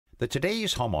The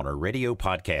Today's Homeowner Radio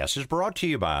Podcast is brought to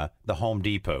you by The Home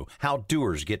Depot, how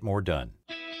doers get more done.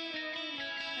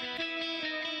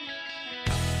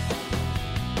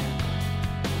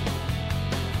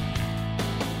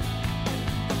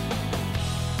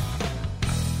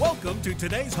 Welcome to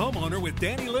Today's Homeowner with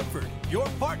Danny Lipford, your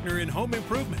partner in home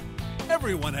improvement.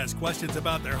 Everyone has questions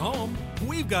about their home.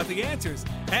 We've got the answers,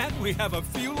 and we have a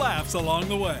few laughs along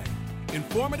the way.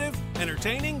 Informative,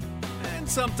 entertaining, and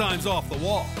sometimes off the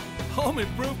wall. Home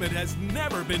improvement has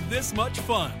never been this much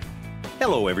fun.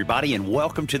 Hello, everybody, and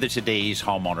welcome to the Today's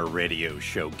Homeowner Radio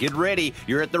Show. Get ready.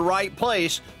 You're at the right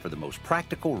place for the most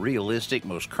practical, realistic,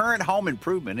 most current home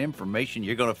improvement information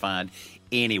you're going to find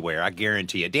anywhere, I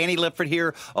guarantee it. Danny Lipford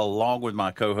here, along with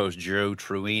my co-host Joe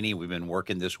Truini. We've been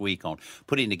working this week on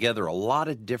putting together a lot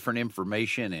of different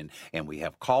information, and we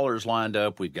have callers lined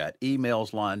up. We've got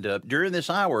emails lined up. During this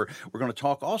hour, we're going to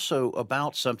talk also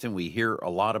about something we hear a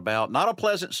lot about, not a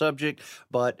pleasant subject,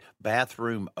 but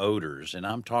bathroom odors. And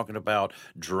I'm talking about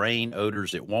drain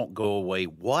odors that won't go away.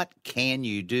 What can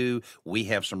you do? We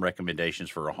have some recommendations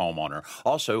for a homeowner.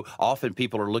 Also, often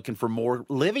people are looking for more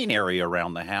living area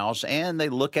around the house, and they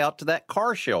look out to that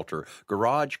car shelter,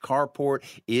 garage, carport.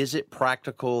 Is it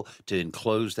practical to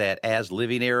enclose that as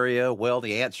living area? Well,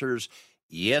 the answer's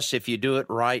yes, if you do it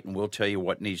right, and we'll tell you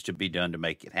what needs to be done to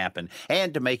make it happen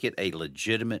and to make it a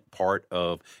legitimate part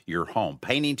of your home.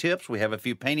 Painting tips, we have a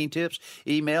few painting tips,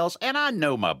 emails, and I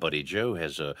know my buddy Joe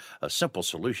has a simple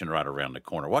solution right around the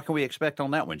corner. What can we expect on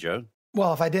that one, Joe?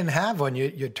 Well, if I didn't have one,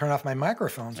 you'd turn off my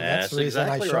microphone. So that's the reason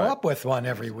exactly I show right. up with one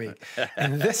every week.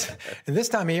 And this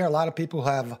time of year, a lot of people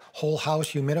have whole house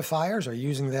humidifiers, are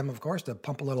using them, of course, to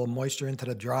pump a little moisture into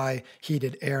the dry,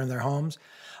 heated air in their homes.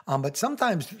 But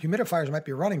sometimes humidifiers might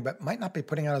be running, but might not be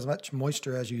putting out as much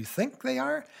moisture as you think they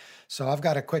are. So I've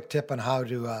got a quick tip on how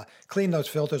to clean those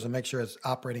filters and make sure it's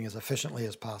operating as efficiently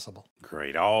as possible.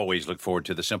 Great. I always look forward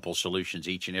to the simple solutions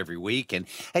each and every week. And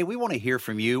hey, we want to hear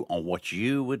from you on what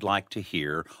you would like to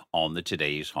hear on the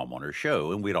Today's Homeowner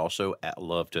Show. And we'd also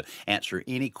love to answer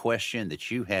any question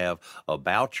that you have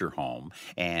about your home.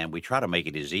 And we try to make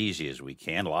it as easy as we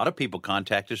can. A lot of people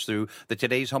contact us through the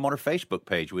Today's Homeowner Facebook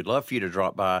page. We'd love for you to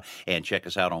drop by and check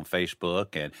us out on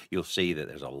Facebook. And you'll see that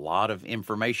there's a lot of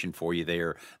information for you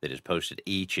there that is posted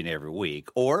each and every week.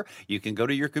 Or you can go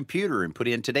to your computer and put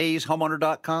in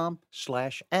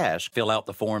todayshomeowner.com/ask. Fill out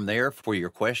the form there for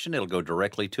your question. It'll go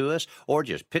directly to us. Or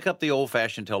just pick up the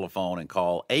old-fashioned telephone and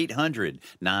call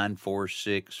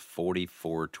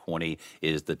 800-946-4420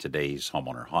 is the Today's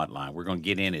Homeowner hotline. We're going to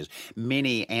get in as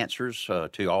many answers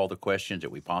to all the questions that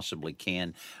we possibly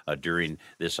can during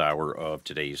this hour of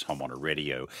Today's Homeowner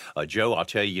Radio. Joe, I'll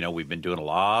tell you, we've been doing a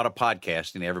lot of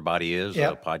podcasting. Everybody is.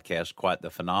 Yep. Podcast, quite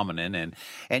the phenomenon. And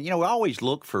we always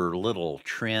look for little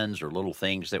trends or little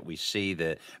things that we see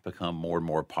that become more and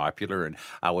more popular. And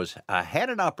I had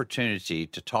an opportunity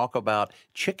to talk about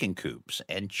chicken coops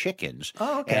and chickens.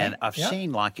 Oh, okay. And I've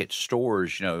seen like at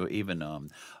stores, even a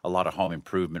lot of home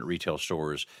improvement retail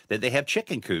stores that they have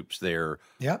chicken coops there.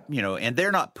 Yep. And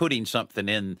they're not putting something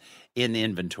in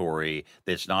inventory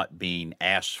that's not being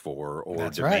asked for or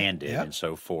That's right. demanded Yep. and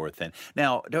so forth. And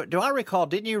now, do I recall,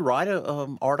 didn't you write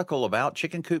an article about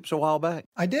chicken coops a while back?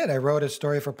 I did. I wrote a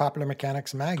story for Popular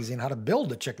Mechanics magazine, how to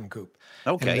build a chicken coop.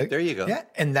 Okay, there you go. Yeah,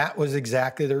 and that was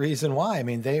exactly the reason why. I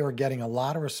mean, they were getting a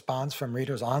lot of response from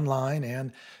readers online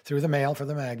and through the mail for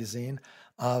the magazine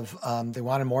of they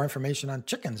wanted more information on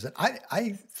chickens. And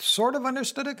I sort of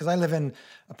understood it because I live in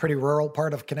a pretty rural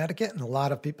part of Connecticut, and a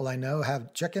lot of people I know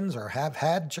have chickens or have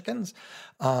had chickens.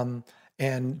 And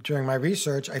during my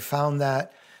research, I found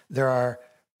that there are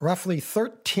roughly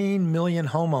 13 million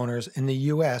homeowners in the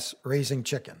U.S. raising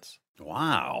chickens.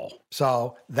 Wow.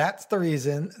 So that's the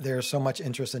reason there's so much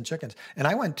interest in chickens. And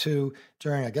I went to,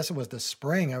 during, I guess it was the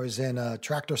spring, I was in a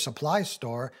Tractor Supply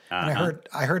store, and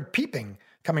I heard peeping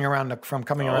coming around the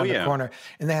corner,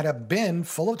 and they had a bin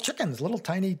full of chickens, little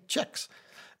tiny chicks.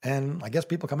 And I guess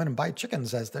people come in and buy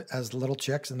chickens as little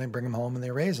chicks, and they bring them home and they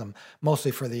raise them,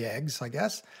 mostly for the eggs, I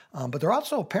guess. But they're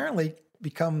also apparently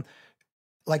become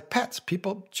like pets.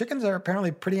 Chickens are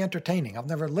apparently pretty entertaining. I've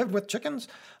never lived with chickens,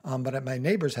 but my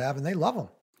neighbors have, and they love them.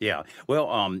 Yeah.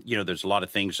 Well, there's a lot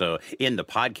of things in the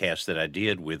podcast that I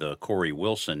did with Corey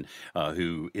Wilson,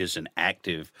 who is an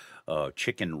active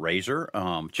chicken raiser,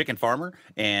 chicken farmer,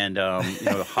 and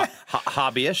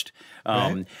hobbyist.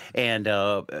 Right. And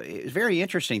it's very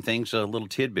interesting things, little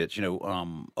tidbits.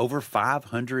 Over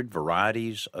 500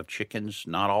 varieties of chickens,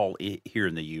 not all here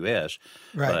in the U.S.,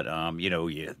 Right. but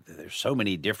there's so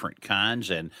many different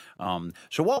kinds. And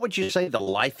so, what would you say the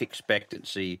life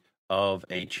expectancy of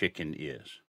a chicken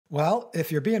is? Well,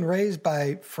 if you're being raised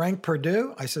by Frank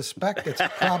Perdue, I suspect it's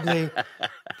probably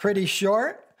pretty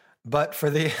short. But for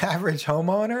the average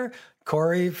homeowner,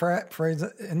 Corey, for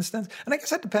instance, and I guess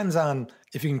that depends on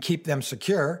if you can keep them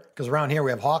secure, because around here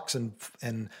we have hawks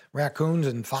and raccoons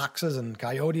and foxes and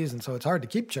coyotes, and so it's hard to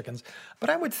keep chickens. But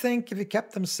I would think if you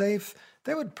kept them safe,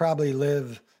 they would probably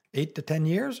live 8 to 10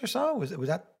 years or so. Was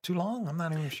that too long? I'm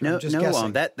not even sure. No, I'm just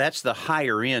guessing. That's the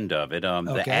higher end of it.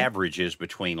 The average is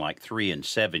between like 3 and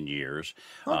 7 years.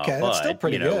 Okay, that's still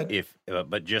pretty good.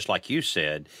 But just like you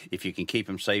said, if you can keep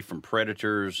them safe from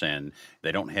predators and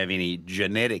they don't have any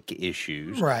genetic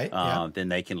issues, right? Then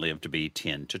they can live to be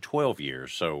 10 to 12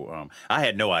 years. So I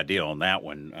had no idea on that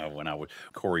one when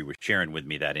Corey was sharing with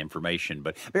me that information.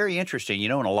 But very interesting.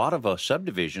 In a lot of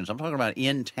subdivisions, I'm talking about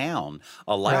in town,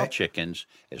 allow chickens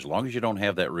as long as you don't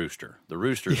have that rooster. The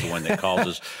rooster is the one that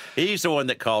causes. He's the one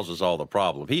that causes all the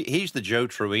problem. He's the Joe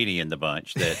Truini in the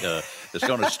bunch that's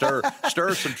going to stir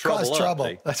some trouble. Cause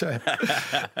trouble. That's right.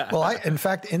 Well, in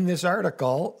fact, in this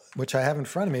article, which I have in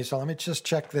front of me, so let me just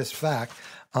check this fact.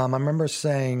 I remember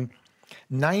saying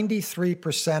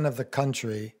 93% of the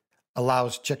country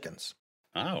allows chickens.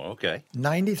 Oh, okay.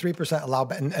 93% allow,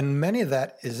 and many of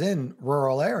that is in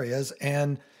rural areas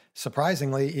and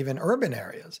surprisingly even urban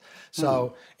areas.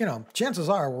 So, chances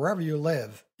are wherever you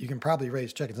live, you can probably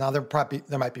raise chickens. Now there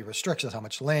might be restrictions, how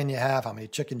much land you have, how many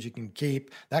chickens you can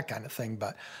keep, that kind of thing.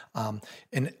 But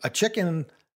a chicken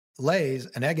lays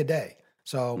an egg a day.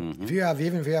 So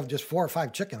even if you have just 4 or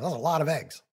 5 chickens, that's a lot of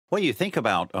eggs. Well, you think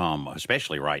about,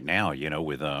 especially right now,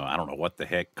 with, I don't know what the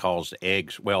heck caused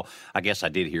eggs. Well, I guess I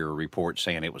did hear a report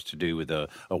saying it was to do with a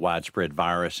widespread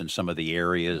virus in some of the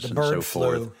areas and so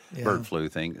forth. Bird flu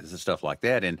things and stuff like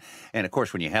that. And of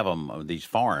course, when you have them, these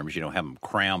farms, have them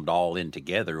crammed all in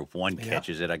together. If one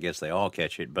catches it, I guess they all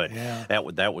catch it. But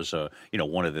that was,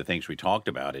 one of the things we talked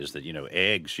about is that,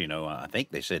 eggs, I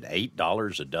think they said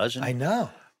 $8 a dozen. I know.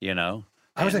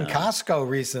 I was in Costco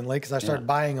recently because I started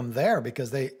buying them there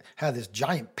because they had this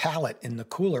giant pallet in the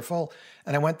cooler full.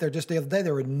 And I went there just the other day.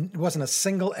 There wasn't a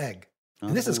single egg.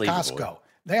 And this is Costco.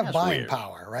 They have buying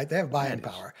power, right? They have buying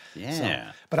power. Yeah.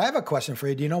 So, but I have a question for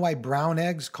you. Do you know why brown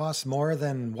eggs cost more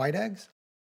than white eggs?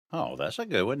 Oh, that's a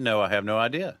good one. No, I have no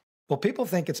idea. Well, people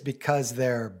think it's because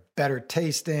they're better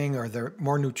tasting or they're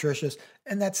more nutritious.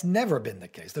 And that's never been the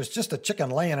case. There's just a chicken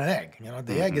laying an egg.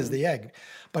 The egg is the egg.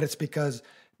 But it's because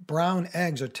brown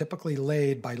eggs are typically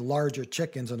laid by larger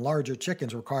chickens, and larger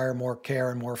chickens require more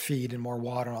care and more feed and more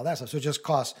water and all that stuff. So it just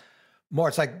costs more.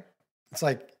 It's like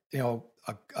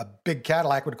a big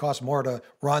Cadillac would cost more to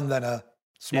run than a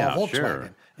small Volkswagen. Sure.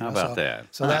 How about that?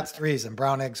 So that's the reason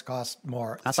brown eggs cost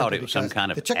more. I thought it was some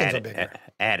kind of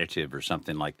additive or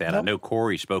something like that. Nope. I know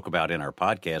Corey spoke about in our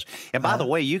podcast. And by the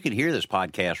way, you can hear this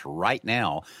podcast right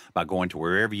now by going to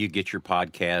wherever you get your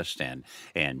podcast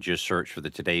and just search for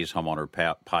the Today's Homeowner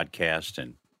podcast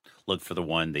and look for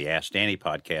the Ask Danny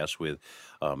podcast with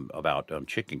about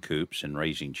chicken coops and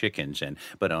raising chickens.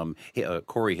 But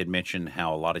Corey had mentioned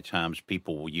how a lot of times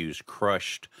people will use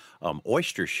crushed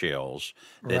oyster shells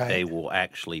that they will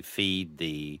actually feed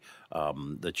the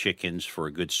chickens for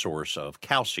a good source of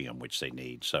calcium, which they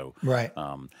need. So,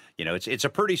 it's a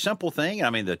pretty simple thing.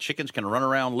 I mean, the chickens can run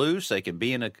around loose. They can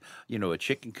be in a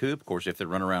chicken coop. Of course, if they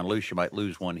run around loose, you might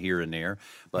lose one here and there.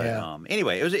 But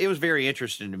anyway, it was very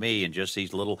interesting to me, and just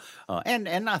these little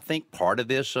and I think part of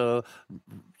this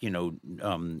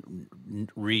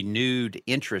renewed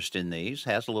interest in these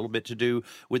has a little bit to do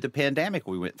with the pandemic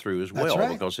we went through as well,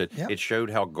 because it showed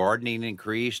how gardening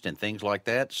increased and things like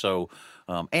that. So,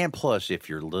 and plus, if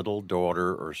your little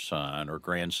daughter or son or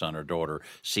grandson or daughter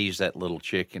sees that little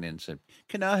chicken and said,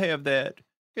 "Can I have that?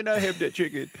 Can I have that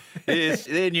chicken?"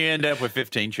 Then you end up with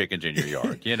 15 chickens in your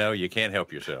yard. You can't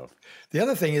help yourself. The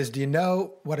other thing is, do you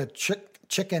know what a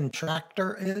chicken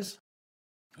tractor is?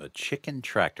 A chicken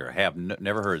tractor. I have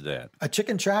never heard that. A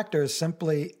chicken tractor is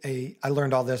simply I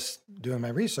learned all this doing my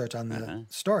research on the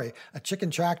story. A chicken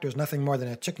tractor is nothing more than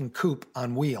a chicken coop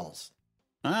on wheels.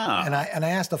 Ah. And I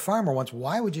asked a farmer once,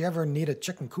 why would you ever need a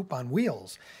chicken coop on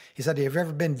wheels? He said, have you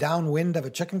ever been downwind of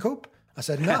a chicken coop? I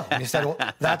said, no. And he said, well,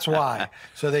 that's why,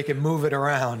 so they can move it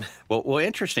around. Well,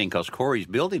 interesting, because Corey's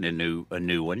building a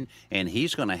new one, and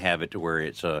he's going to have it to where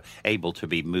it's able to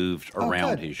be moved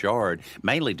around his yard,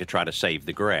 mainly to try to save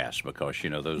the grass, because,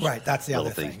 those that's the little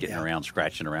other things thing, getting around,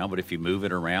 scratching around. But if you move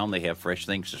it around, they have fresh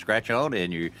things to scratch on,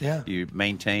 and you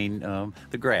maintain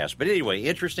the grass. But anyway,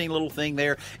 interesting little thing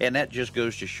there, and that just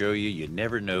goes to show you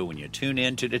never know when you tune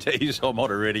in to Today's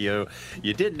Homeowner Radio.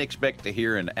 You didn't expect to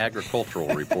hear an agricultural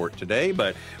report today. today,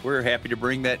 but we're happy to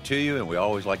bring that to you, and we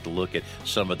always like to look at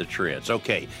some of the trends.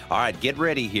 Okay, all right, get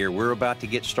ready here. We're about to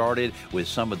get started with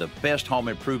some of the best home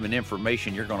improvement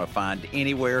information you're going to find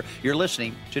anywhere. You're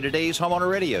listening to today's Homeowner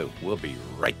Radio. We'll be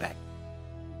right back.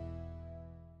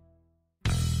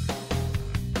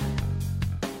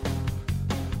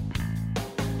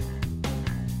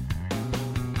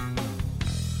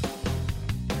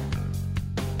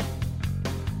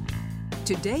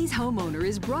 Today's Homeowner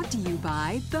is brought to you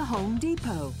by The Home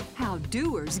Depot. How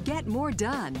doers get more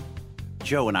done.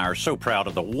 Joe and I are so proud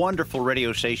of the wonderful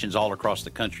radio stations all across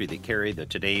the country that carry the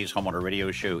Today's Homeowner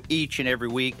Radio Show each and every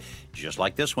week, just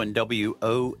like this one,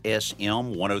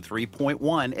 WOSM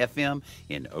 103.1 FM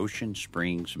in Ocean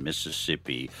Springs,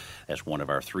 Mississippi. That's one of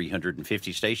our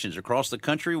 350 stations across the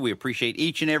country. We appreciate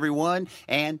each and every one,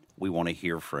 and we want to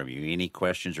hear from you. Any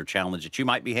questions or challenges that you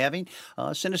might be having,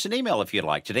 send us an email if you'd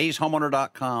like,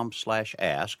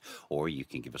 todayshomeowner.com/ask, or you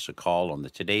can give us a call on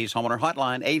the Today's Homeowner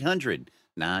hotline,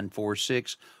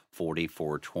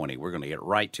 800-946-4420. We're going to get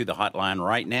right to the hotline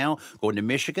right now. Going to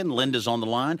Michigan, Linda's on the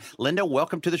line. Linda,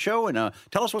 welcome to the show, and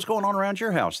tell us what's going on around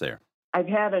your house there. I've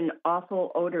had an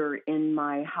awful odor in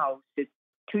my house. It's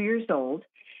 2 years old,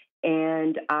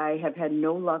 and I have had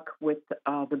no luck with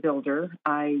the builder.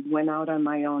 I went out on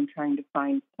my own trying to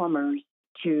find plumbers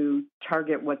to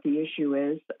target what the issue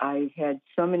is. I've had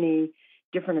so many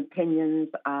different opinions.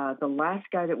 The last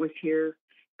guy that was here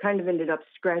kind of ended up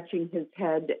scratching his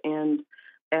head, and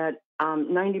at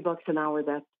 $90 an hour,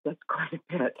 that's quite a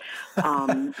bit,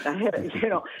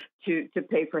 to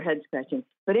pay for head scratching.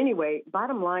 But anyway,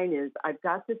 bottom line is I've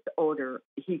got this odor.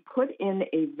 He put in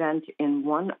a vent in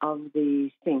one of the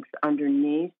sinks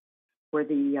underneath where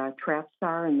the traps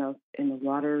are, and the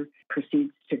water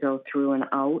proceeds to go through and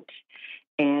out.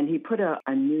 And he put a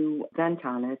new vent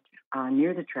on it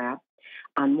near the trap.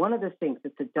 On one of the sinks,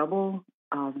 it's a double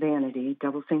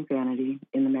sink vanity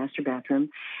in the master bathroom,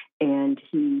 and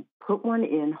he put one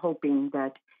in hoping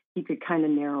that he could kind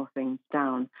of narrow things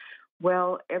down.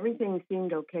 Well, everything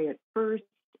seemed okay at first.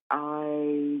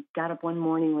 I got up one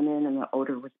morning, went in, and the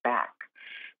odor was back.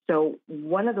 So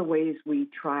one of the ways we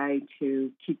try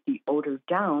to keep the odor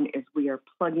down is we are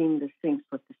plugging the sinks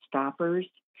with the stoppers,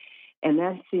 and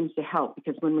that seems to help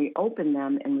because when we open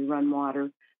them and we run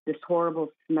water, this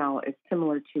horrible smell is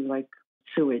similar to like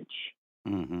sewage.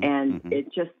 And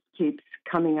it just keeps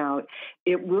coming out.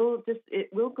 It will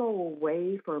go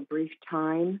away for a brief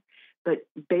time, but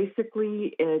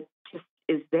basically it just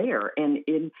is there. And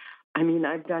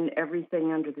I've done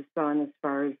everything under the sun as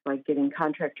far as like getting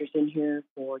contractors in here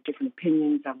for different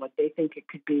opinions on what they think it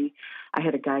could be. I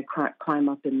had a guy climb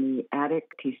up in the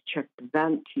attic. He's checked the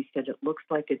vent. He said it looks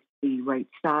like it's the right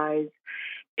size.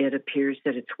 It appears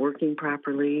that it's working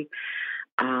properly.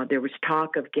 There was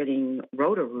talk of getting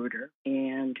Roto-Rooter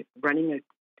and running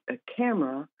a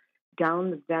camera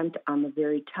down the vent on the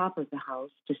very top of the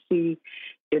house to see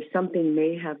if something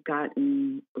may have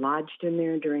gotten lodged in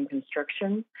there during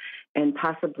construction and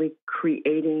possibly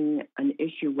creating an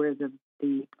issue where the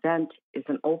vent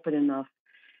isn't open enough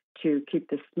to keep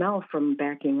the smell from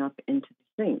backing up into the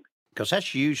sink. Because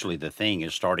that's usually the thing,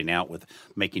 is starting out with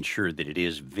making sure that it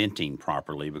is venting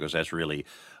properly, because that's really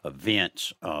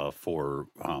vents for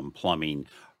plumbing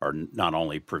are not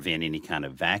only prevent any kind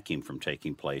of vacuum from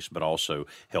taking place, but also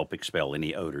help expel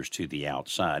any odors to the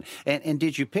outside. And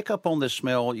did you pick up on this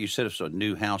smell? You said it's a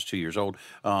new house, 2 years old.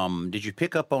 Did you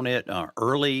pick up on it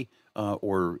early,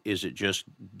 or is it just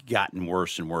gotten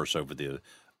worse and worse over the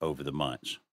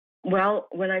months? Well,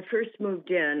 when I first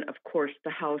moved in, of course, the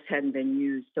house hadn't been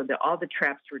used, so all the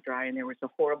traps were dry, and there was a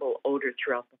horrible odor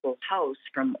throughout the whole house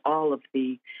from all of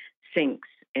the sinks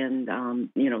and,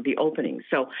 the openings.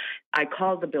 So I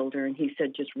called the builder, and he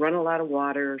said, just run a lot of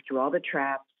water through all the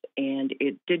traps, and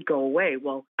it did go away.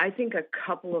 Well, I think a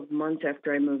couple of months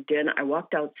after I moved in, I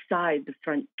walked outside the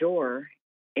front door,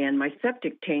 and my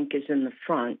septic tank is in the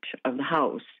front of the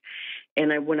house.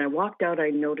 And when I walked out,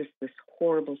 I noticed this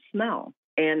horrible smell.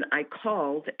 And I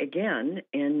called again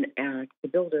and the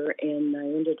builder, and they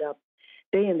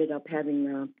ended up having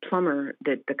a plumber,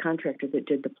 the contractor that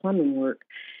did the plumbing work,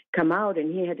 come out,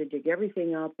 and he had to dig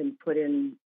everything up and put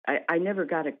in. I never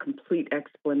got a complete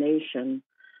explanation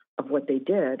of what they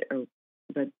did,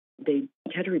 but they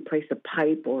had to replace a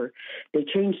pipe or they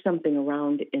changed something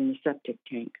around in the septic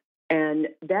tank. And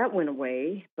that went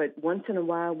away, but once in a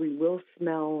while we will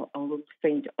smell a little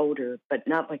faint odor, but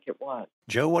not like it was.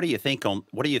 Joe, what do you think on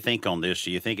this?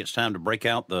 Do you think it's time to break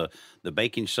out the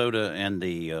baking soda and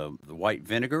the white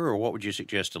vinegar, or what would you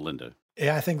suggest to Linda?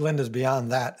 Yeah, I think Linda's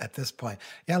beyond that at this point.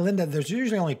 Yeah, Linda, there's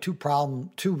usually only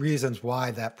two reasons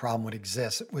why that problem would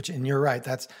exist. And you're right,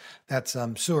 that's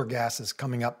sewer gases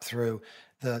coming up through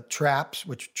the traps,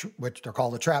 which they're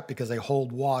called a trap because they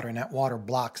hold water, and that water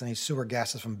blocks any sewer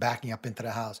gases from backing up into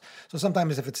the house. So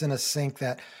sometimes if it's in a sink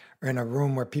that or in a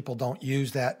room where people don't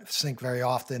use that sink very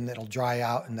often, it'll dry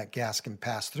out and that gas can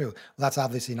pass through. Well, that's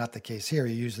obviously not the case here.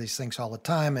 You use these sinks all the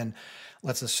time, and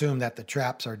let's assume that the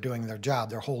traps are doing their job.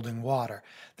 They're holding water.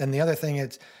 Then the other thing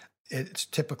is, it's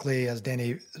typically, as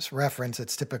Danny referenced,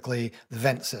 it's typically the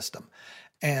vent system.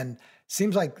 And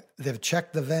seems like they've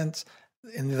checked the vents,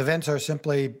 and the vents are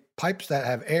simply pipes that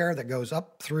have air that goes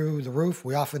up through the roof.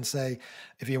 We often say,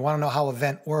 if you want to know how a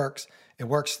vent works, it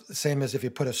works the same as if you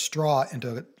put a straw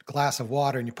into a glass of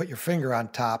water and you put your finger on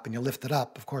top and you lift it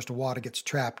up. Of course, the water gets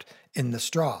trapped in the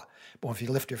straw. But if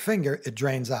you lift your finger, it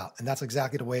drains out. And that's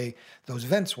exactly the way those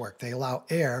vents work. They allow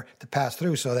air to pass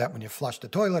through so that when you flush the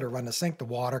toilet or run the sink, the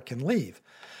water can leave.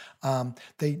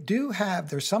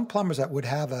 There's some plumbers that would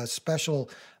have a special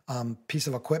piece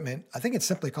of equipment. I think it's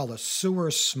simply called a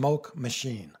sewer smoke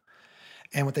machine.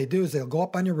 And what they do is they'll go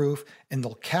up on your roof and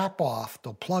they'll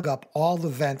plug up all the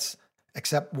vents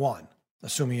except one,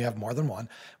 assuming you have more than one,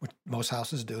 which most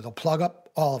houses do. They'll plug up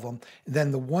all of them. And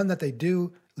then the one that they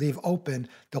do leave open,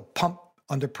 they'll pump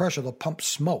under pressure, they'll pump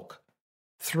smoke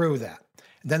through that.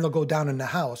 And then they'll go down in the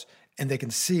house and they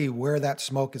can see where that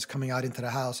smoke is coming out into the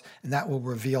house, and that will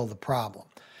reveal the problem.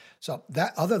 So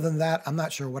that, other than that, I'm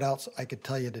not sure what else I could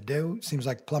tell you to do. Seems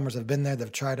like plumbers have been there. They've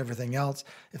tried everything else.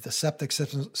 If the septic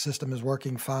system is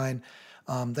working fine,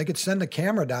 they could send a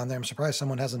camera down there. I'm surprised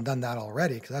someone hasn't done that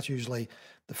already, because that's usually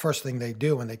the first thing they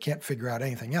do when they can't figure out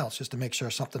anything else, just to make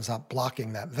sure something's not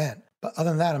blocking that vent. But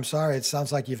other than that, I'm sorry. It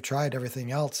sounds like you've tried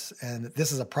everything else, and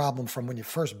this is a problem from when you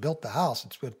first built the house.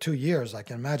 It's been 2 years. I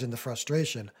can imagine the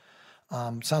frustration.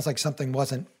 Sounds like something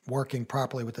wasn't working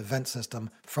properly with the vent system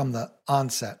from the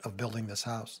onset of building this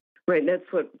house. Right. That's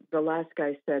what the last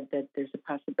guy said, that there's a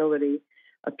possibility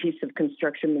a piece of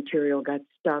construction material got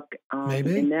stuck.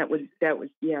 Maybe. And that was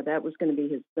going to be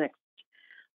his next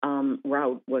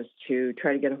route, was to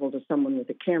try to get a hold of someone with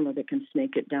a camera that can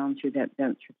snake it down through that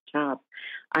vent through the top.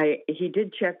 He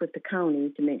did check with the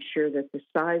county to make sure that the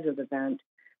size of the vent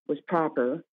was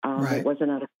proper. Right. It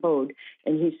wasn't out of code.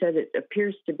 And he said it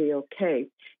appears to be okay.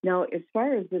 Now, as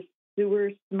far as this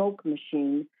sewer smoke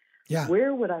machine,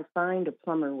 where would I find a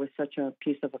plumber with such a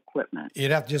piece of equipment?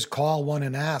 You'd have to just call one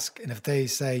and ask. And if they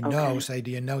say no, say,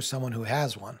 do you know someone who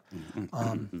has one?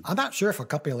 I'm not sure if a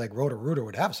company like Roto-Rooter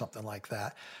would have something like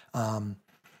that.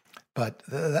 But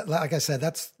like I said,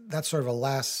 that's sort of a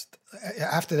last,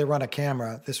 after they run a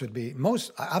camera, this would be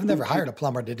I've never hired a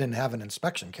plumber that didn't have an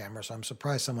inspection camera, so I'm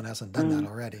surprised someone hasn't done that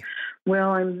already.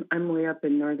 Well, I'm way up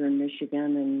in northern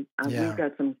Michigan, and we've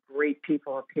got some great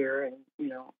people up here,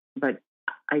 and but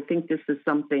I think this is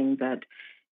something that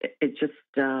it's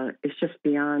just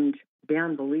beyond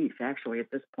belief, actually, at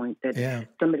this point, that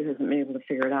somebody hasn't been able to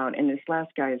figure it out. And this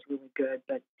last guy is really good,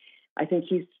 but I think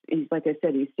he's like I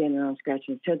said, he's standing around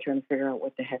scratching his head trying to figure out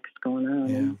what the heck's going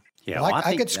on. Yeah, well,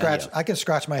 I could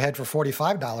scratch my head for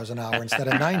 $45 an hour instead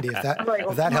of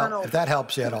 $90 if that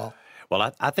helps you at all.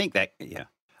 Well, I think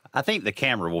the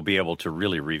camera will be able to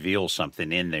really reveal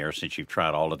something in there, since you've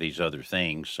tried all of these other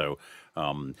things. So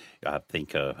I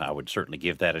think I would certainly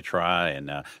give that a try.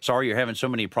 And sorry you're having so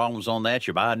many problems on that.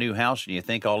 You buy a new house and you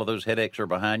think all of those headaches are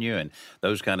behind you, and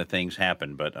those kind of things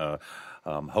happen. But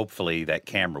hopefully that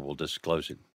camera will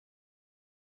disclose it.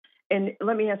 And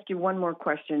let me ask you one more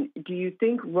question. Do you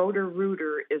think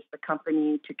Roto-Rooter is the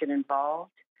company to get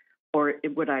involved, or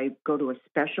would I go to a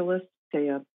specialist,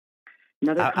 say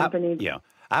another company?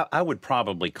 I would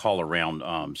probably call around,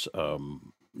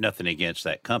 nothing against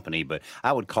that company, but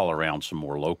I would call around some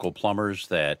more local plumbers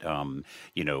that,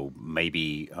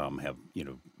 maybe have,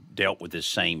 dealt with this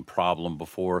same problem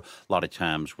before. A lot of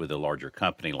times with a larger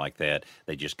company like that,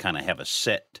 they just kind of have a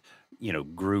set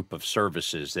group of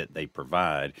services that they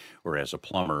provide, whereas a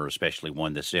plumber, especially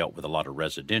one that's dealt with a lot of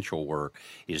residential work,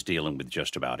 is dealing with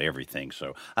just about everything.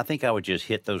 So I think I would just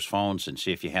hit those phones and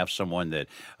see if you have someone that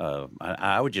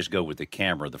I would just go with the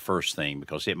camera, the first thing,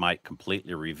 because it might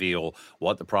completely reveal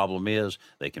what the problem is.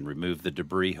 They can remove the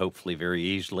debris, hopefully very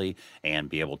easily, and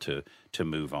be able to to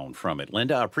move on from it.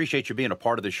 Linda, I appreciate you being a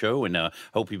part of the show, and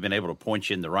hope we've been able to point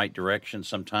you in the right direction.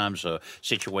 Sometimes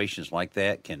situations like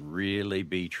that can really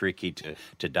be tricky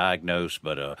to diagnose,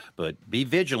 but be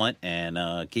vigilant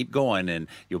and keep going, and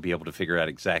you'll be able to figure out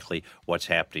exactly what's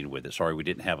happening with it. Sorry we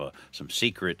didn't have some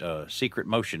secret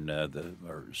motion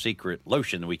or secret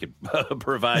lotion that we could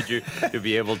provide you to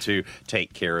be able to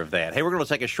take care of that. Hey, we're going to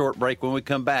take a short break. When we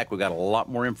come back, we've got a lot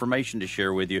more information to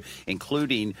share with you,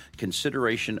 including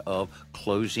consideration of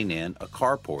closing in a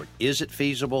carport. Is it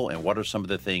feasible, and what are some of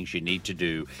the things you need to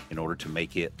do in order to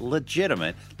make it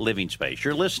legitimate living space?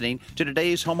 You're listening to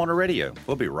today's Homeowner Radio.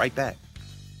 We'll be right back.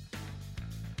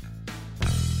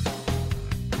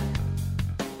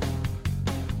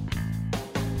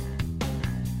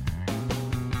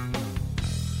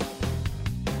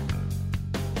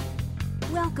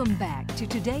 Welcome back to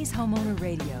today's Homeowner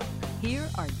Radio. Here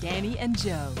are Danny and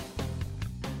Joe.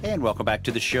 And welcome back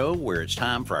to the show, where it's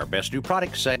time for our Best New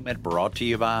Product segment, brought to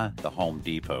you by the Home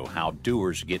Depot. How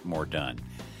doers get more done.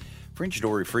 French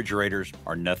door refrigerators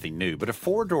are nothing new, but a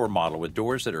 4-door model with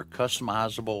doors that are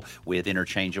customizable with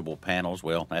interchangeable panels,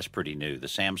 well, that's pretty new. The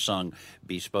Samsung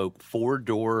Bespoke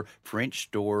 4-door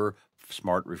French door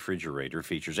smart refrigerator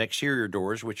features exterior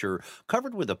doors which are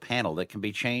covered with a panel that can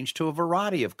be changed to a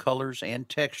variety of colors and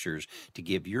textures to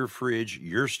give your fridge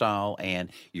your style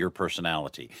and your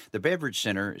personality. The beverage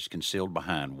center is concealed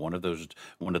behind one of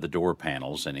the door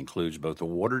panels and includes both a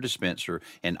water dispenser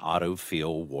and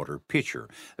auto-fill water pitcher.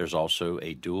 There's also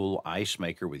a dual ice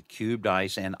maker with cubed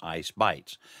ice and ice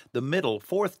bites. The middle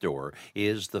 4th door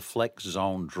is the Flex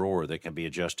Zone drawer that can be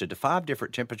adjusted to 5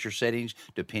 different temperature settings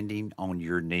depending on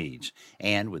your needs.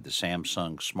 And with the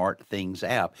Samsung SmartThings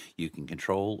app, you can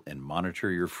control and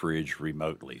monitor your fridge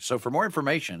remotely. So for more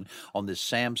information on this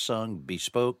Samsung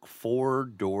Bespoke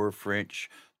 4-door French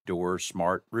door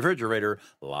smart refrigerator,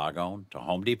 log on to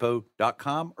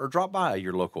HomeDepot.com or drop by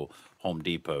your local Home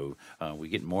Depot. We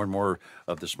get more and more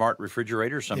of the smart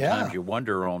refrigerators. Sometimes you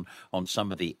wonder on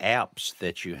some of the apps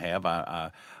that you have. I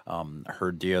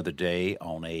heard the other day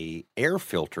on a air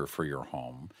filter for your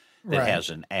home that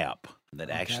has an app that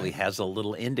actually has a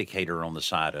little indicator on the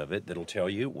side of it that'll tell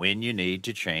you when you need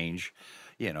to change,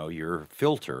 your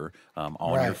filter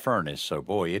on your furnace. So,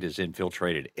 boy, it has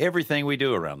infiltrated everything we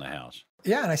do around the house.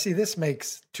 Yeah, and I see this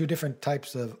makes 2 different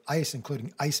types of ice,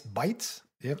 including ice bites.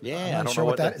 Yep. Yeah, I'm not sure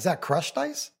what that is. Is that crushed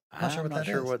ice? I'm not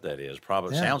sure what that is.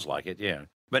 Probably sounds like it, yeah.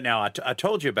 But now I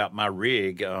told you about my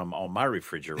rig on my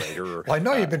refrigerator. Well, I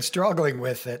know you've been struggling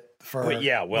with it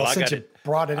since you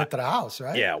brought it into the house,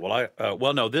 right? Yeah.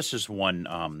 Well, no, this is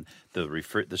one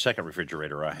the second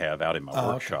refrigerator I have out in my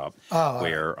workshop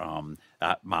where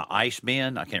my ice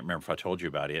bin. I can't remember if I told you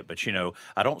about it, but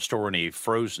I don't store any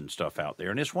frozen stuff out there,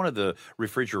 and it's one of the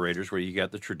refrigerators where you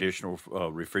got the traditional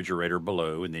refrigerator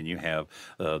below, and then you have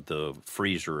the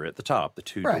freezer at the top, the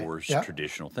 2 doors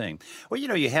traditional thing. Well,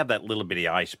 you have that little bitty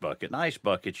ice bucket. An ice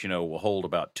bucket, will hold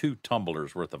about 2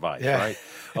 tumblers worth of ice, right?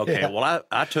 Okay. Well,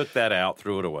 I took that out,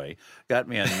 threw it away, got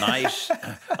me a nice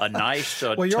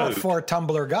well, you're tote. a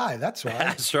 4-tumbler guy. That's right.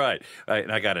 That's right.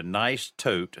 And I got a nice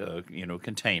tote,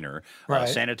 container.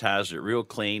 Sanitized it real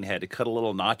clean. Had to cut a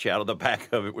little notch out of the back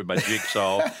of it with my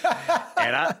jigsaw,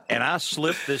 and I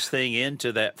slipped this thing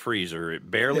into that freezer. It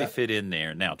barely fit in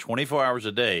there. Now, 24 hours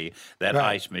a day, that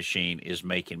ice machine is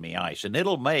making me ice, and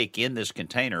it'll make in this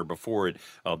container before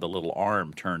the little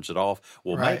arm turns it off.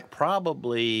 Will make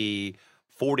probably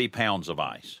 40 pounds of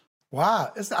ice.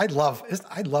 Wow, I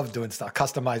love doing stuff,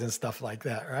 customizing stuff like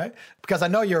that, right? Because I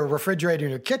know your refrigerator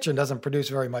in your kitchen doesn't produce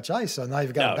very much ice, so now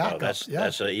you've got a backup.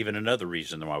 That's even another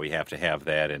reason why we have to have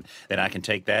that, and then I can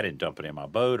take that and dump it in my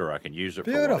boat, or I can use it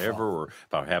for whatever, or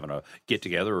if I'm having a get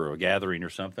together or a gathering or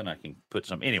something, I can put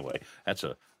some. Anyway, that's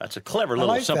a clever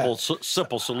little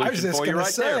simple solution for you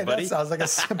right there, buddy. That sounds like a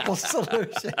simple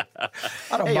solution.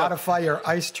 How to modify your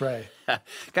ice tray.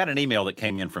 Got an email that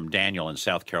came in from Daniel in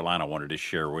South Carolina. I wanted to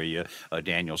share with you.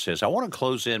 Daniel says, I want to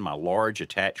close in my large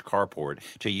attached carport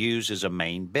to use as a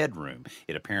main bedroom.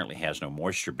 It apparently has no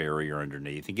moisture barrier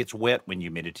underneath and gets wet when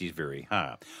humidity is very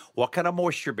high. What kind of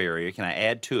moisture barrier can I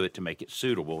add to it to make it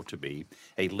suitable to be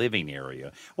a living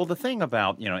area? Well, the thing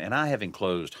about, and I have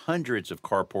enclosed hundreds of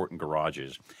carport and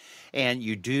garages, and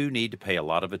you do need to pay a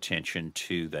lot of attention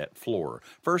to that floor.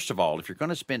 First of all, if you're going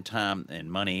to spend time and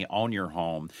money on your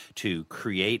home to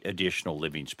create additional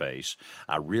living space,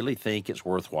 I really think it's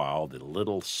worthwhile the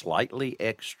little slightly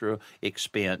extra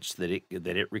expense that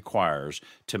it requires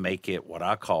to make it what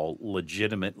I call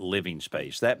legitimate living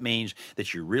space. That means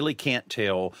that you really can't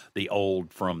tell the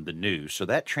old from the new. So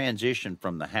that transition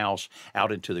from the house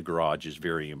out into the garage is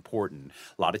very important.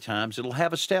 A lot of times it'll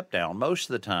have a step down. Most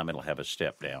of the time it'll have a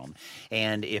step down.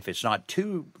 And if it's not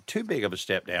too big of a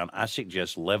step down, I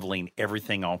suggest leveling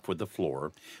everything off with the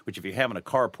floor, which if you're having a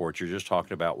carport, you're just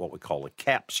talking about what we call a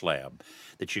cap slab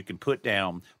that you can put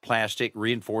down plastic,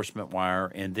 reinforcement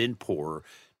wire, and then pour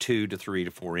 2 to 3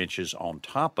 to 4 inches on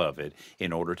top of it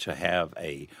in order to have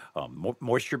a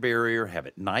moisture barrier, have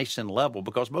it nice and level,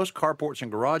 because most carports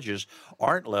and garages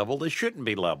aren't level. They shouldn't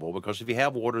be level, because if you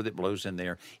have water that blows in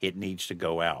there, it needs to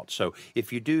go out. So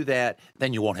if you do that,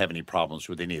 then you won't have any problems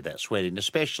with any of that sweating,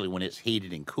 especially when it's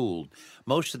heated and cooled.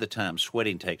 Most of the time,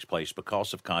 sweating takes place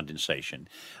because of condensation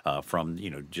from,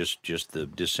 just the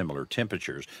dissimilar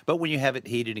temperatures. But when you have it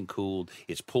heated and cooled,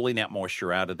 it's pulling that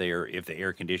moisture out of there if the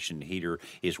air conditioning heater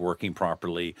is working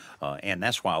properly. And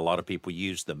that's why a lot of people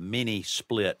use the mini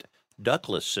split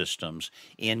ductless systems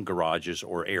in garages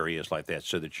or areas like that,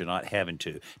 so that you're not having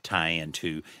to tie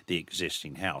into the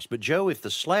existing house. But Joe, if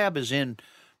the slab is in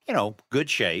good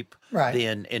shape, right,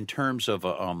 then in terms of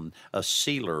a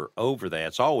sealer over that,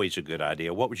 it's always a good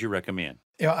idea. What would you recommend?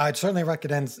 I'd certainly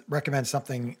recommend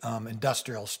something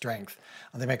industrial strength.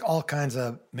 They make all kinds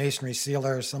of masonry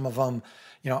sealers. Some of them,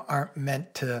 aren't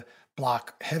meant to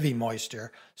block heavy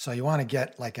moisture. So you want to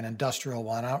get like an industrial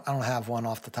one. I don't have one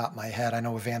off the top of my head. I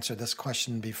know we've answered this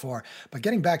question before, but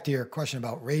getting back to your question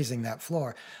about raising that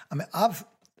floor,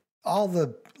 all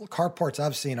the carports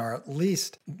I've seen are at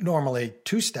least normally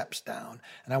 2 steps down.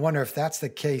 And I wonder if that's the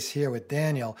case here with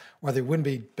Daniel, whether he wouldn't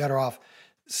be better off,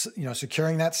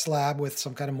 securing that slab with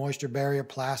some kind of moisture barrier,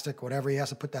 plastic, whatever he has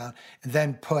to put down, and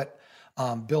then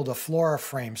build a floor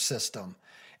frame system.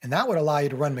 And that would allow you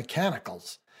to run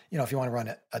mechanicals. If you want to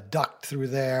run a duct through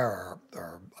there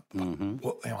or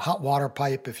hot water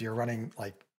pipe, if you're running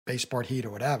like baseboard heat or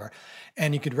whatever,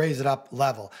 and you could raise it up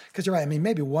level. Because you're right.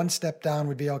 Maybe 1 step down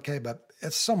would be okay, but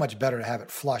it's so much better to have it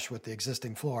flush with the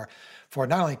existing floor for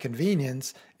not only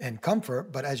convenience and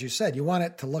comfort, but as you said, you want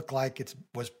it to look like it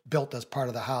was built as part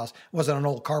of the house. It wasn't an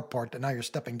old carport that now you're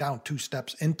stepping down 2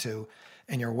 steps into,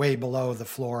 and you're way below the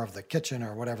floor of the kitchen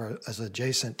or whatever is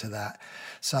adjacent to that.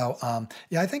 So,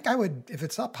 I think I would, if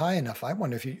it's up high enough, I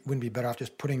wonder if you wouldn't be better off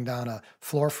just putting down a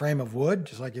floor frame of wood,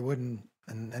 just like you would in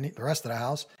the rest of the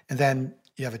house. And then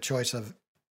you have a choice of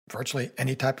virtually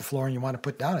any type of flooring you want to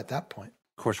put down at that point.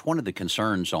 Of course, one of the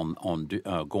concerns on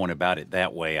going about it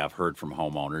that way, I've heard from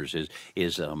homeowners,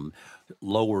 is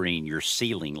lowering your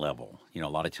ceiling level. A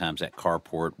lot of times that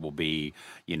carport will be,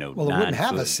 Well, it wouldn't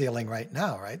have a ceiling right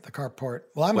now, right? The carport.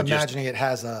 Well, I'm imagining it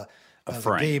has a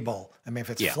gable.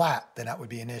 If it's flat, then that would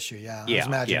be an issue. Yeah, I was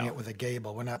imagining it with a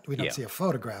gable. We don't see a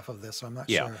photograph of this, so I'm not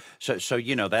sure. So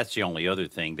that's the only other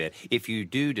thing, that if you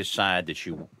do decide that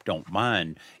you don't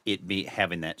mind it be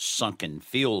having that sunken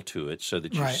feel to it, so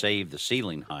that you save the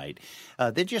ceiling height,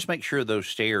 then just make sure those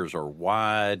stairs are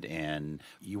wide, and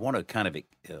you want to kind of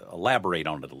elaborate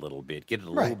on it a little bit, get it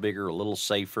a little bigger, a little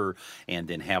safer, and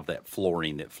then have that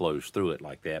flooring that flows through it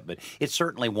like that. But it's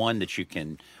certainly one that you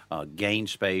can gain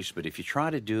space. But if you try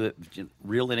to do it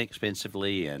real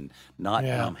inexpensively and not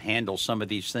handle some of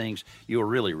these things, you'll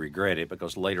really regret it,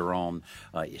 because later on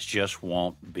it just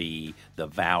won't be the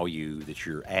value that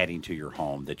you're adding to your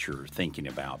home that you're thinking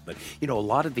about. But, a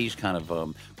lot of these kind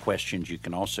of questions you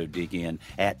can also dig in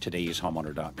at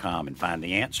todayshomeowner.com and find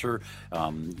the answer,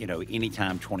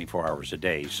 anytime, 24 hours a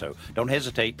day. So don't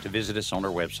hesitate to visit us on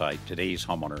our website,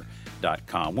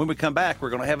 todayshomeowner.com. When we come back, we're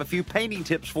going to have a few painting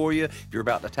tips for you. If you're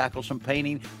about to tackle some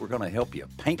painting, we're going to help you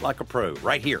paint like a pro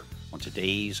right here on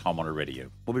Today's Homeowner Radio.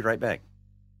 We'll be right back.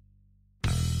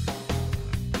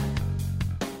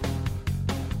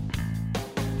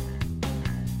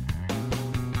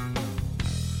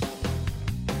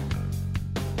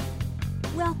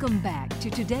 Welcome back to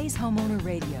Today's Homeowner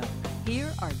Radio.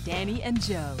 Here are Danny and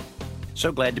Joe. So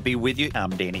glad to be with you.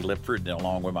 I'm Danny Lipford,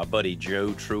 along with my buddy Joe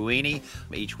Truini.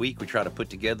 Each week we try to put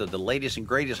together the latest and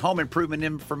greatest home improvement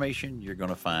information you're going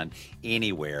to find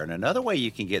anywhere. And another way you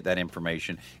can get that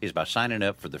information is by signing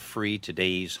up for the free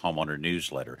Today's Homeowner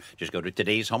newsletter. Just go to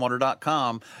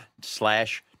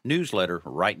todayshomeowner.com/newsletter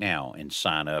right now and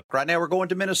sign up. Right now we're going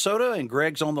to Minnesota, and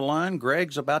Greg's on the line.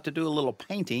 Greg's about to do a little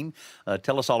painting.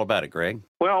 Tell us all about it, Greg.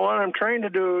 Well, what I'm trying to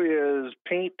do is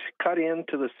paint cut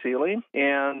into the ceiling,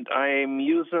 and I'm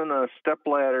using a step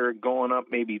ladder going up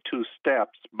maybe 2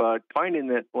 steps, but finding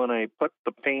that when I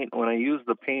use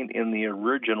the paint in the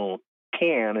original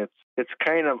can, it's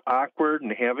kind of awkward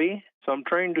and heavy. So I'm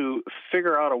trying to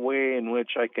figure out a way in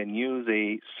which I can use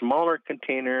a smaller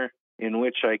container in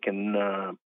which I can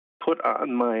put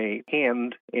on my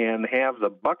hand and have the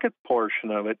bucket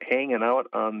portion of it hanging out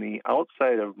on the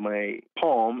outside of my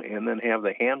palm, and then have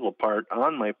the handle part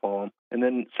on my palm, and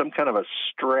then some kind of a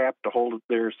strap to hold it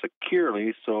there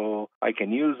securely so I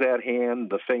can use that hand,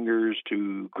 the fingers,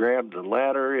 to grab the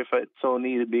ladder if it so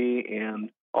need to be, and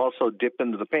also dip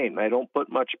into the paint. I don't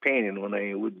put much paint in when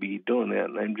I would be doing that,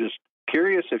 and I'm just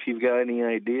curious if you've got any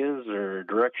ideas or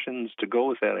directions to go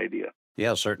with that idea.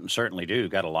 Yeah, certainly do.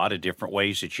 Got a lot of different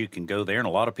ways that you can go there, and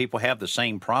a lot of people have the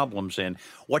same problems. And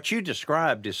what you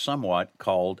described is somewhat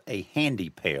called a handy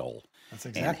pail. That's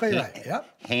exactly right.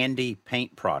 Yep. Handy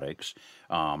paint products.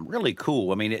 Really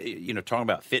cool. I mean, talking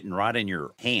about fitting right in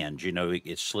your hand,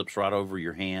 it slips right over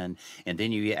your hand. And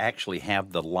then you actually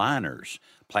have the liners,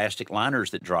 plastic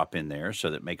liners that drop in there. So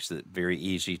that makes it very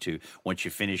easy to, once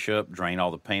you finish up, drain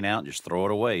all the paint out and just throw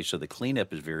it away. So the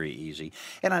cleanup is very easy.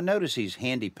 And I notice these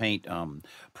handy paint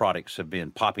products have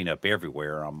been popping up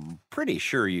everywhere. I'm pretty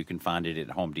sure you can find it at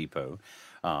Home Depot.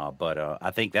 But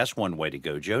I think that's one way to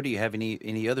go. Joe, do you have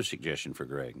any other suggestion for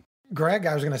Greg? Greg,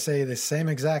 I was going to say the same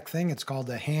exact thing. It's called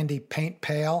the Handy Paint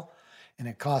Pail, and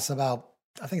it costs I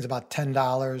think it's about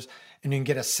 $10. And you can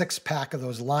get a 6-pack of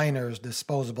those liners,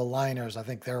 disposable liners. I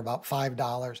think they're about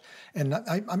 $5. And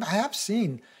I have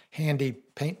seen handy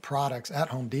paint products at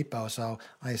Home Depot, so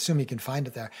I assume you can find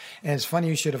it there. And it's funny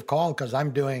you should have called, because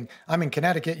I'm in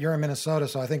Connecticut, you're in Minnesota,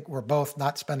 so I think we're both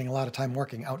not spending a lot of time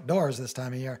working outdoors this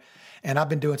time of year. And I've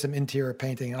been doing some interior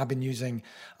painting, and I've been using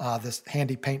this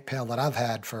handy paint pail that I've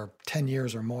had for 10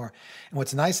 years or more. And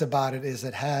what's nice about it is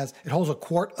it holds a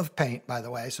quart of paint, by the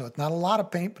way, so it's not a lot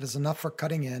of paint, but it's enough for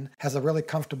cutting in. Has a really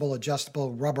comfortable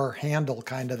adjustable rubber handle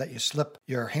kind of that you slip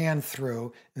your hand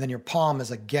through, and then your palm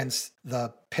is against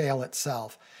the pail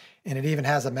itself. And it even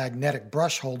has a magnetic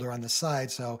brush holder on the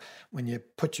side, so when you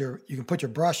can put your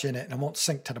brush in it and it won't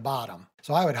sink to the bottom.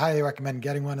 So I would highly recommend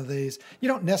getting one of these. You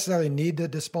don't necessarily need the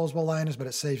disposable liners, but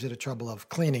it saves you the trouble of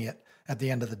cleaning it at the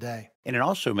end of the day. And it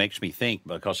also makes me think,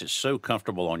 because it's so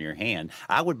comfortable on your hand,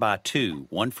 I would buy two,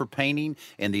 one for painting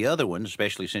and the other one,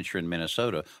 especially since you're in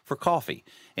Minnesota, for coffee.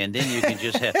 And then you can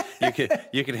just have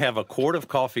you can have a quart of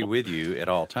coffee with you at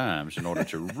all times in order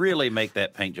to really make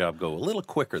that paint job go a little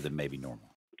quicker than maybe normal.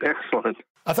 Excellent.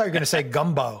 I thought you were going to say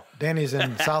gumbo. Danny's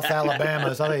in South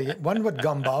Alabama. So one with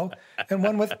gumbo and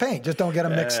one with paint. Just don't get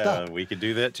them mixed up. We could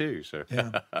do that too. So,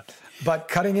 yeah. But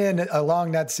cutting in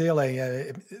along that ceiling,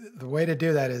 the way to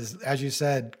do that is, as you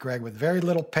said, Greg, with very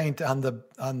little paint on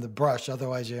the brush.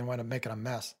 Otherwise, you want to make it a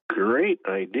mess. Great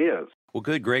ideas. Well,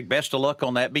 good, Greg. Best of luck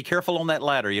on that. Be careful on that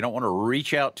ladder. You don't want to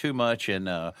reach out too much, and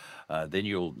then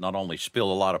you'll not only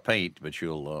spill a lot of paint, but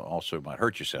you'll also might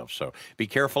hurt yourself. So be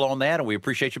careful on that, and we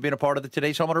appreciate you being a part of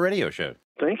Today's Homeowner Radio Show.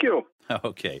 Thank you.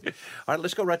 Okay. All right,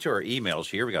 let's go right to our emails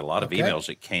here. We got a lot of emails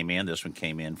that came in. This one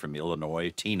came in from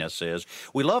Illinois. Tina says,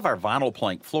 we love our vinyl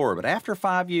plank floor, but after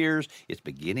 5 years, it's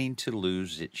beginning to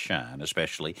lose its shine,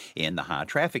 especially in the high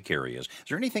traffic areas. Is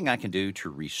there anything I can do to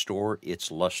restore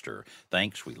its luster?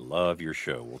 Thanks. We love your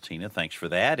show. Well, Tina, thanks for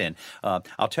that. And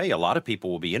I'll tell you, a lot of people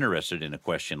will be interested in a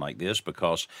question like this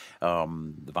because the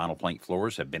vinyl plank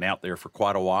floors have been out there for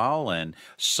quite a while, and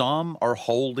some are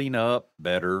holding up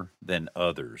better than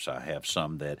others. I have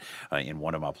some that in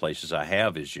one of my places I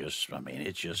have is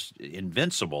it's just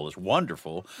invincible. It's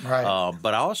wonderful. Right.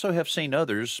 But I also have seen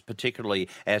others, particularly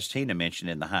as Tina mentioned,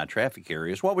 in the high traffic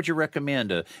areas. What would you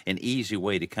recommend an easy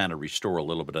way to kind of restore a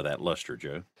little bit of that luster,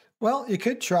 Joe? Well, you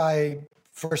could try,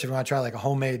 first, if you want to try like a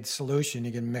homemade solution,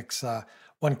 you can mix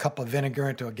 1 cup of vinegar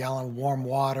into a gallon of warm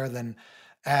water, then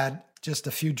add just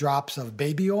a few drops of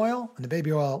baby oil. And the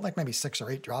baby oil, like maybe 6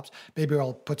 or 8 drops, baby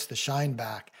oil puts the shine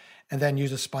back. And then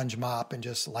use a sponge mop and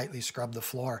just lightly scrub the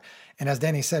floor. And as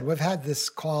Danny said, we've had this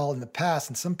call in the past,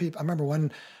 and some people, I remember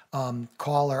one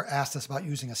caller asked us about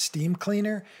using a steam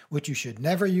cleaner, which you should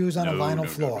never use on a vinyl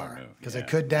floor because it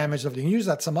could damage the. You can use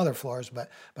that some other floors, but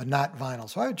not vinyl.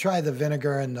 So I would try the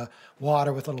vinegar and the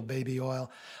water with a little baby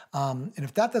oil. And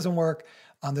if that doesn't work,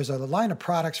 there's a line of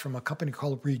products from a company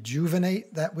called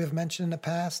Rejuvenate that we've mentioned in the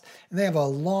past. And they have a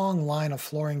long line of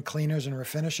flooring cleaners and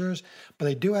refinishers, but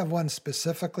they do have one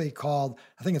specifically called,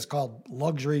 I think it's called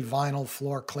Luxury Vinyl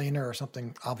Floor Cleaner or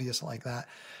something obvious like that.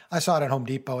 I saw it at Home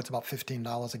Depot. It's about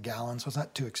 $15 a gallon, so it's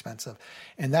not too expensive.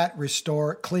 And that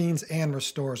cleans and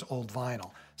restores old vinyl.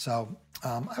 So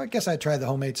I guess I'd try the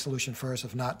homemade solution first.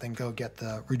 If not, then go get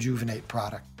the Rejuvenate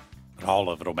product. All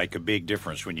of it will make a big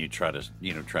difference when you try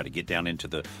to get down into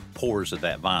the pores of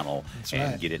that vinyl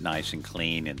and get it nice and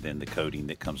clean, and then the coating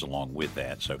that comes along with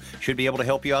that. So should be able to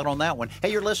help you out on that one.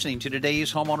 Hey, you're listening to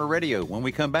Today's Homeowner Radio. When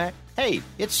we come back, hey,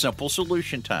 it's simple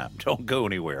solution time. Don't go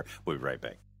anywhere. We'll be right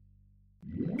back.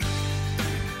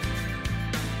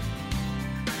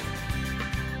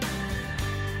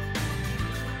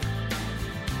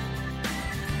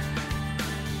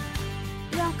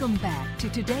 Welcome back to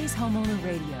today's Homeowner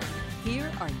Radio.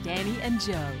 Here are Danny and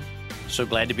Joe. So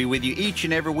glad to be with you each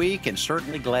and every week, and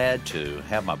certainly glad to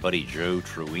have my buddy Joe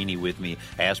Truini with me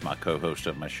as my co-host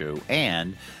of my show,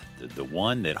 and the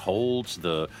one that holds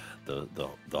the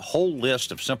whole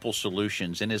list of simple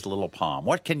solutions in his little palm.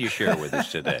 What can you share with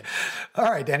us today? All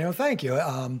right, Daniel, thank you.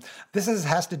 This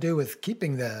has to do with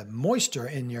keeping the moisture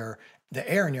in the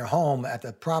air in your home at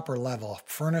the proper level.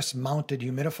 Furnace-mounted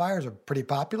humidifiers are pretty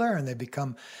popular, and they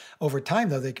become, over time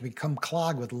though, they can become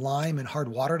clogged with lime and hard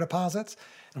water deposits.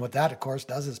 And what that, of course,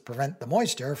 does is prevent the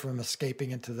moisture from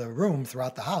escaping into the room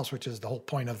throughout the house, which is the whole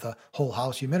point of the whole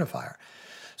house humidifier.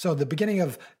 So the beginning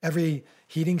of every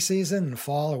heating season, in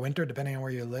fall or winter, depending on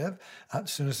where you live,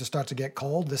 as soon as it starts to get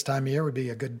cold, this time of year would be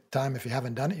a good time. If you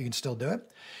haven't done it, you can still do it.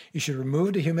 You should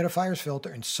remove the humidifier's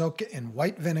filter and soak it in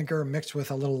white vinegar mixed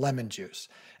with a little lemon juice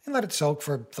and let it soak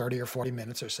for 30 or 40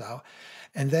 minutes or so.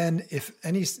 And then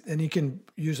you can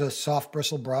use a soft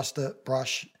bristle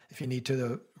brush if you need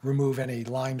to remove any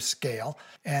lime scale.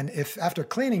 And if after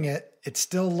cleaning it, it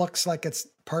still looks like it's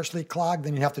partially clogged,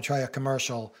 then you have to try a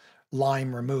commercial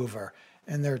lime remover.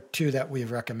 And there are two that we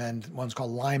recommend. One's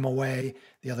called Lime Away.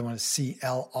 The other one is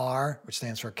CLR, which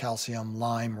stands for Calcium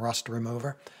Lime Rust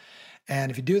Remover. And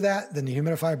if you do that, then the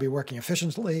humidifier will be working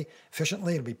efficiently.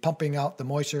 It'll be pumping out the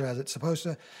moisture as it's supposed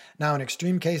to. Now, in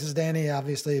extreme cases, Danny,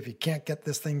 obviously, if you can't get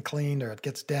this thing cleaned or it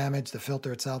gets damaged, the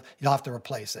filter itself, you'll have to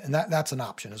replace it. And that's an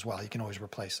option as well. You can always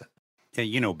replace it.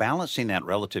 Yeah, balancing that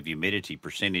relative humidity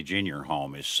percentage in your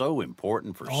home is so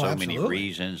important for so many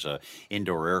reasons.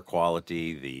 Indoor air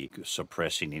quality, the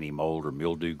suppressing any mold or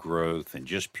mildew growth, and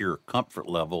just pure comfort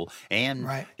level. And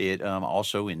it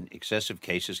also, in excessive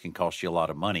cases, can cost you a lot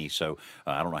of money. So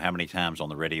I don't know how many times on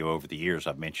the radio over the years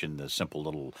I've mentioned the simple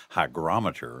little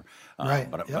hygrometer.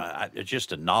 It's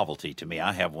just a novelty to me.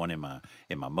 I have one in my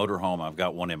motorhome. I've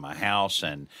got one in my house,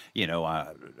 and I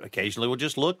occasionally will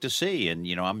just look to see, and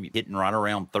I'm hitting right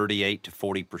around 38 to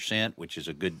 40%, which is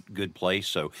a good place.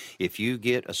 So if you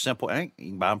get a simple, you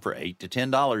can buy them for $8 to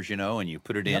 $10, and you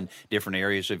put it in different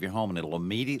areas of your home, and it'll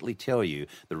immediately tell you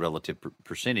the relative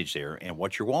percentage there. And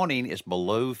what you're wanting is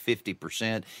below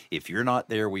 50%. If you're not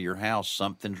there with your house,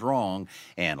 something's wrong.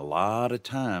 And a lot of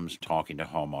times, talking to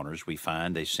homeowners, we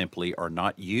find they simply are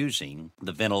not using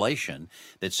the ventilation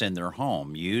that's in their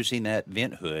home, using that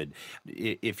vent hood.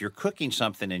 If you're cooking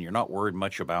something and you're not worried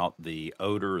much about the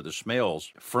odor or the smells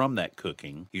from that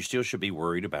cooking, you still should be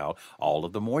worried about all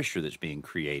of the moisture that's being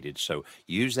created. So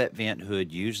use that vent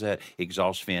hood, use that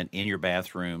exhaust vent in your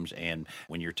bathrooms, and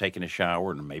when you're taking a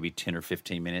shower, and maybe 10 or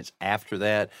 15 minutes after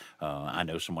that, I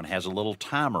know someone has a little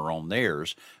timer on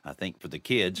theirs, I think for the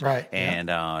kids,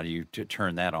 and you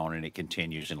turn that on and it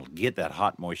continues, and it'll get that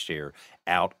hot, moist air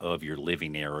out of your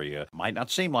living area. Might not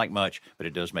seem like much, but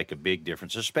it does make a big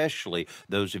difference, especially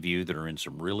those of you that are in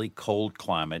some really cold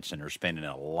climates and are spending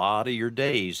a lot of your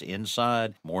days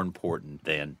inside, more important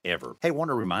than ever. Hey, I want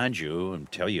to remind you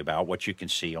and tell you about what you can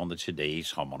see on the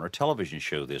Today's Homeowner television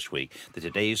show this week. The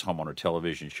Today's Homeowner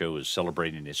television show is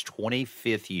celebrating its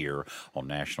 25th year on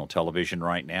national television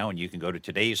right now, and you can go to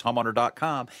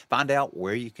todayshomeowner.com, find out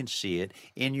where you can see it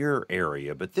in your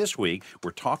area. But this week,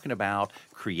 we're talking about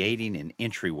creating an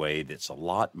entryway that's a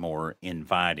lot more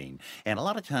inviting. And a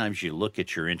lot of times you look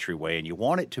at your entryway and you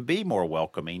want it to be more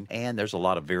welcoming, and there's a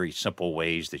lot of very simple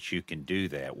ways that you can do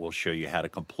that. We'll show you how to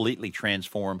completely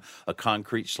transform a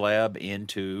concrete slab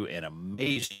into an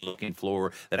amazing looking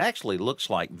floor that actually looks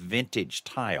like vintage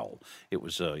tile. It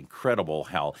was incredible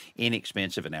how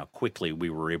inexpensive and how quickly we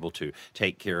were able to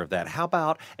take care of that. How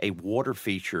about a water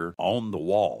feature on the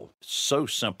wall? So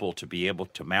simple to be able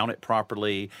to mount it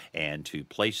properly and to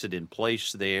place it in place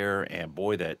there, and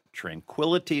boy, that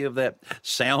tranquility of that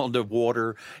sound of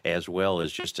water, as well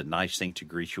as just a nice thing to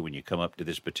greet you when you come up to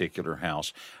this particular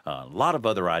house. A lot of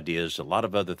other ideas, a lot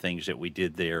of other things that we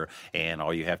did there, and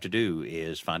all you have to do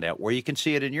is find out where you can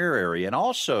see it in your area. And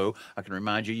also, I can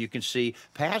remind you, you can see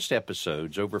past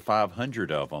episodes, over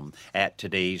 500 of them, at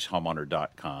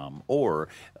todayshomeowner.com, or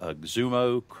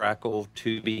Xumo, Crackle,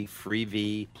 Tubi,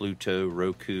 Freevee, Pluto,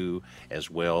 Roku, as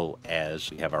well as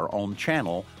we have our own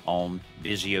channel on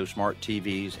Vizio Smart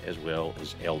TVs as well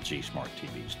as LG Smart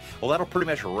TVs. Well, that'll pretty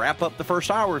much wrap up the first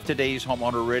hour of Today's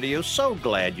Homeowner Radio. So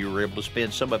glad you were able to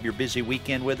spend some of your busy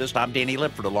weekend with us. I'm Danny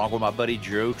Lipford along with my buddy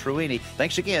Joe Truini.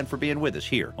 Thanks again for being with us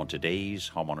here on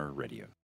Today's Homeowner Radio.